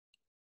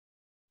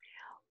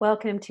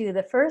Welcome to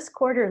the first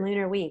quarter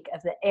lunar week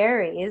of the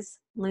Aries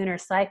lunar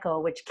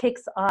cycle, which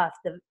kicks off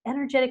the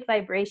energetic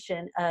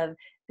vibration of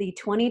the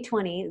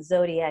 2020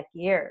 zodiac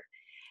year.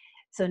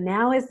 So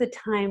now is the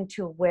time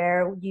to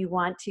where you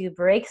want to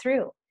break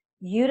through,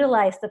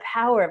 utilize the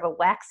power of a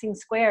waxing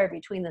square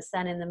between the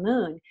sun and the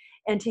moon,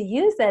 and to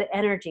use that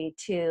energy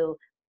to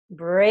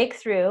break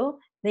through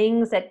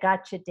things that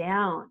got you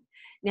down.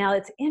 Now,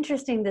 it's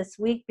interesting this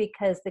week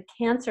because the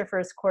Cancer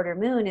first quarter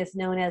moon is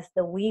known as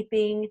the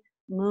weeping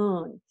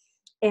moon.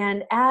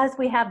 And as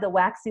we have the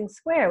waxing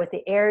square with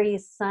the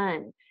Aries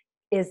Sun,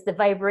 is the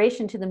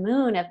vibration to the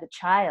moon of the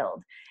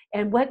child.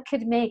 And what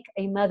could make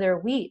a mother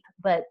weep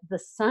but the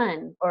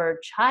son or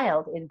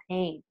child in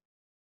pain?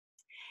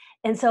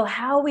 And so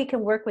how we can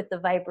work with the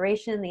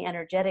vibration, the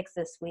energetics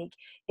this week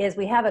is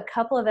we have a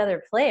couple of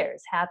other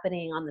players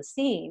happening on the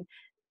scene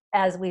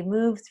as we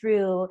move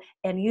through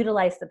and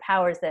utilize the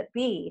powers that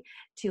be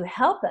to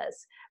help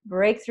us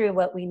break through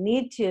what we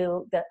need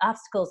to, the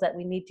obstacles that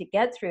we need to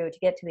get through to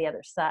get to the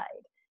other side.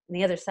 And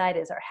the other side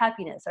is our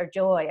happiness, our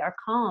joy, our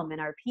calm, and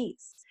our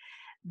peace.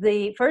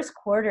 The first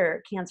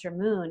quarter Cancer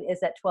moon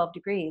is at 12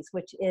 degrees,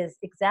 which is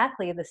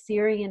exactly the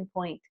Syrian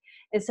point.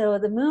 And so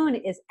the moon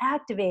is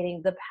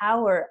activating the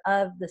power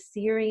of the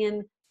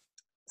Syrian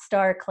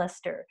star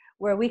cluster,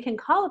 where we can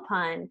call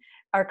upon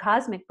our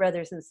cosmic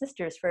brothers and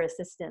sisters for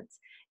assistance.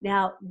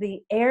 Now,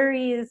 the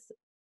Aries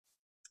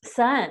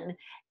Sun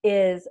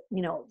is,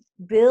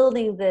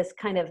 building this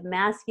kind of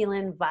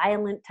masculine,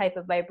 violent type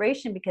of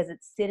vibration because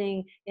it's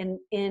sitting in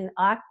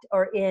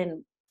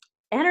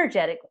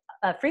energetic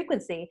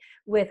frequency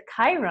with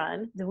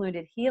Chiron, the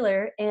wounded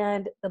healer,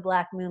 and the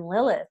black moon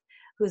Lilith,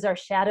 who's our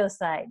shadow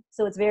side.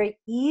 So it's very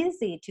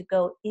easy to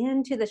go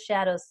into the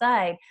shadow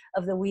side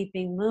of the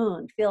weeping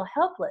moon, feel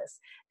helpless,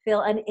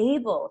 feel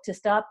unable to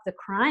stop the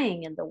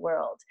crying in the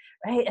world,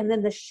 right? And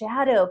then the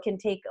shadow can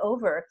take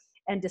over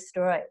and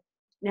destroy.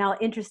 Now,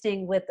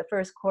 interesting with the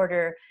first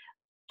quarter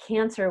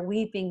Cancer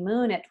weeping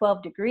moon at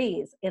 12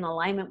 degrees in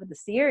alignment with the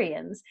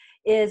Syrians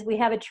is we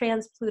have a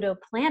trans-Pluto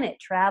planet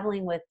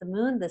traveling with the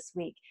moon this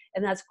week,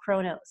 and that's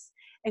Kronos.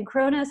 And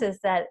Kronos is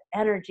that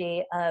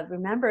energy of,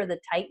 remember the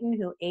Titan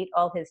who ate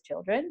all his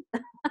children?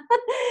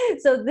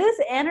 So this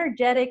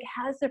energetic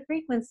has the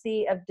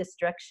frequency of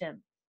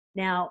destruction.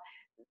 Now,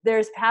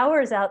 there's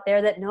powers out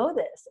there that know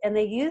this, and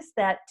they use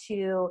that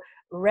to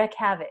wreak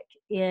havoc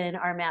in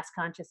our mass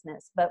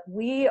consciousness. But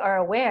we are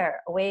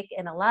aware, awake,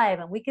 and alive,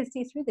 and we can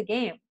see through the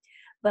game.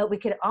 But we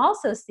can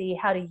also see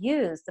how to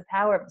use the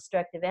power of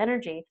destructive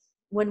energy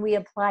when we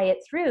apply it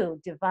through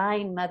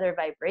divine mother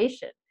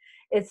vibration.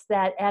 It's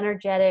that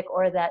energetic,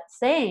 or that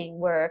saying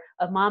where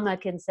a mama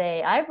can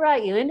say, I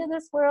brought you into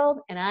this world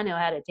and I know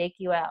how to take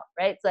you out,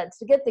 right? So that's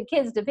to get the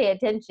kids to pay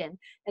attention.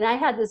 And I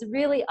had this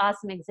really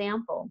awesome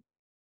example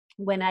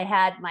when I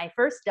had my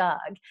first dog,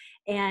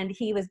 and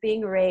he was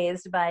being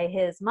raised by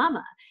his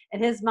mama,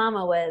 and his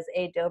mama was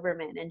a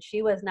Doberman, and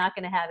she was not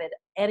going to have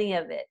any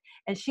of it.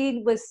 And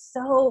she was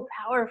so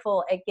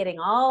powerful at getting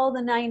all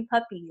the 9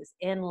 puppies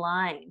in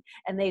line,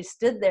 and they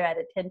stood there at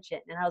attention.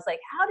 And I was like,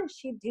 how did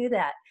she do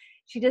that?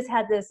 She just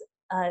had this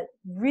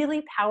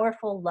really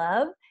powerful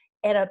love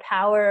and a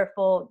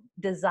powerful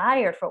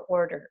desire for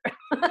order.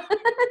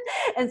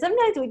 And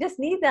sometimes we just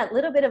need that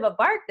little bit of a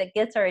bark that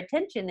gets our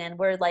attention, and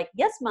we're like,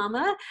 yes,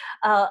 mama,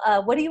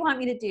 what do you want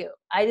me to do?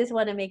 I just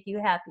want to make you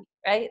happy,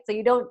 right? So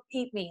you don't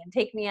eat me and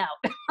take me out.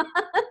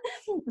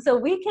 So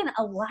we can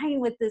align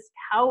with this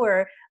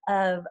power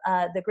of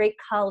the great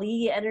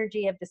Kali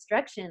energy of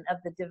destruction of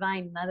the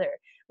Divine Mother,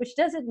 which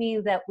doesn't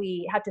mean that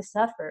we have to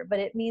suffer, but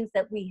it means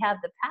that we have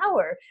the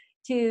power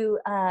to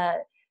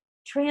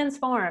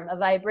transform a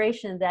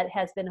vibration that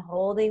has been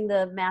holding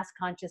the mass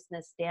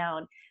consciousness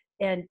down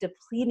and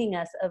depleting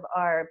us of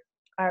our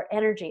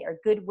energy, our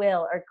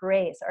goodwill, our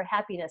grace, our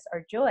happiness,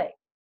 our joy,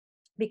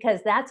 because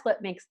that's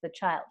what makes the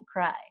child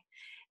cry.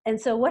 And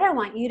so what I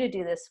want you to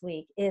do this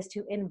week is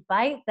to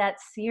invite that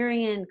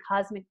Syrian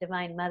cosmic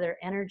divine mother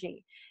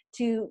energy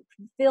to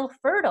feel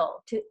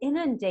fertile, to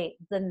inundate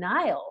the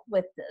Nile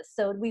with this.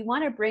 So we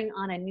want to bring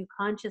on a new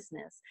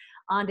consciousness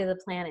onto the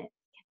planet.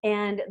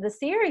 And the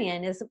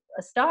Syrian is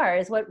a star,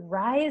 is what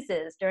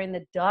rises during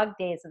the dog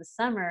days of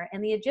summer.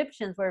 And the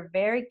Egyptians were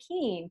very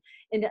keen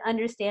into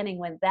understanding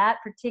when that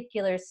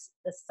particular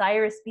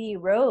Cyrus B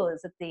rose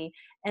at the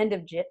end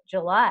of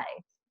July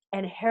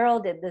and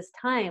heralded this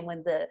time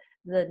when the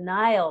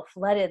Nile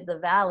flooded the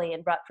valley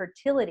and brought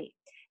fertility.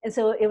 And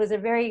so it was a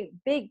very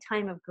big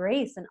time of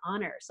grace and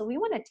honor. So we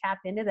want to tap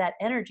into that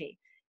energy,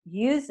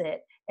 use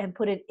it, and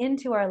put it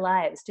into our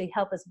lives to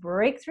help us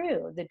break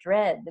through the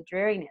dread, the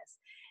dreariness.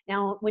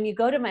 Now, when you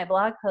go to my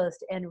blog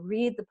post and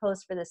read the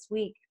post for this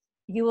week,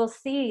 you will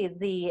see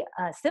the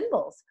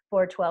symbols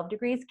for 12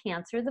 degrees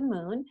Cancer, the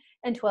moon,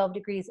 and 12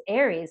 degrees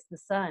Aries, the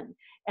sun.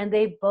 And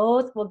they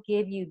both will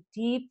give you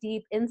deep,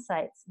 deep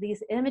insights.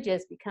 These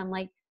images become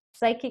like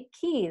psychic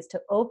keys to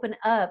open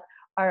up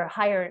our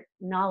higher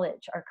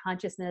knowledge, our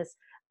consciousness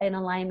in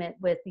alignment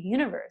with the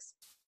universe.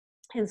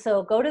 And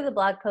so go to the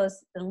blog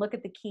post and look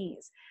at the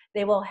keys.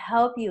 They will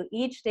help you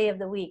each day of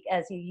the week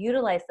as you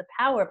utilize the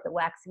power of the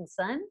waxing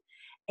sun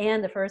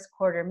and the first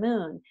quarter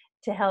moon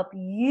to help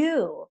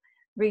you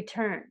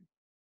return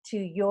to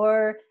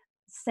your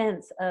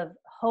sense of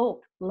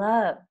hope,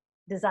 love,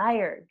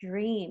 desire,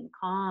 dream,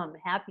 calm,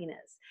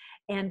 happiness,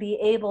 and be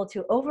able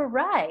to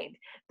override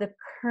the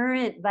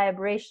current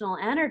vibrational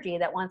energy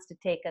that wants to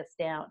take us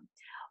down.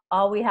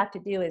 All we have to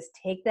do is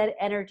take that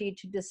energy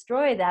to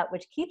destroy that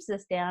which keeps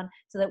us down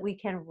so that we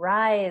can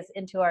rise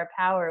into our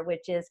power,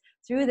 which is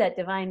through that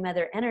divine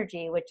mother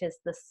energy, which is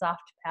the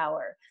soft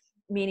power,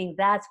 meaning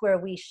that's where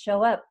we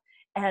show up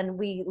and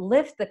we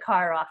lift the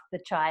car off the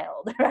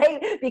child,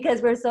 right?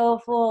 Because we're so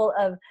full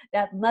of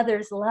that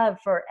mother's love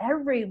for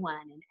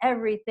everyone and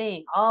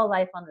everything, all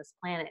life on this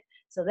planet.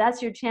 So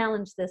that's your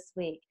challenge this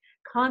week.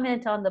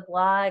 Comment on the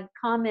blog,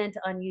 comment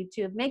on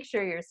YouTube, make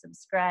sure you're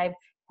subscribed.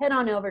 Head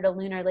on over to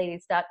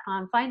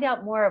lunarladies.com. Find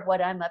out more of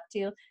what I'm up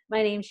to.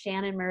 My name's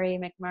Shannon Marie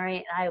McMurray,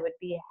 and I would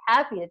be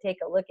happy to take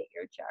a look at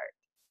your chart.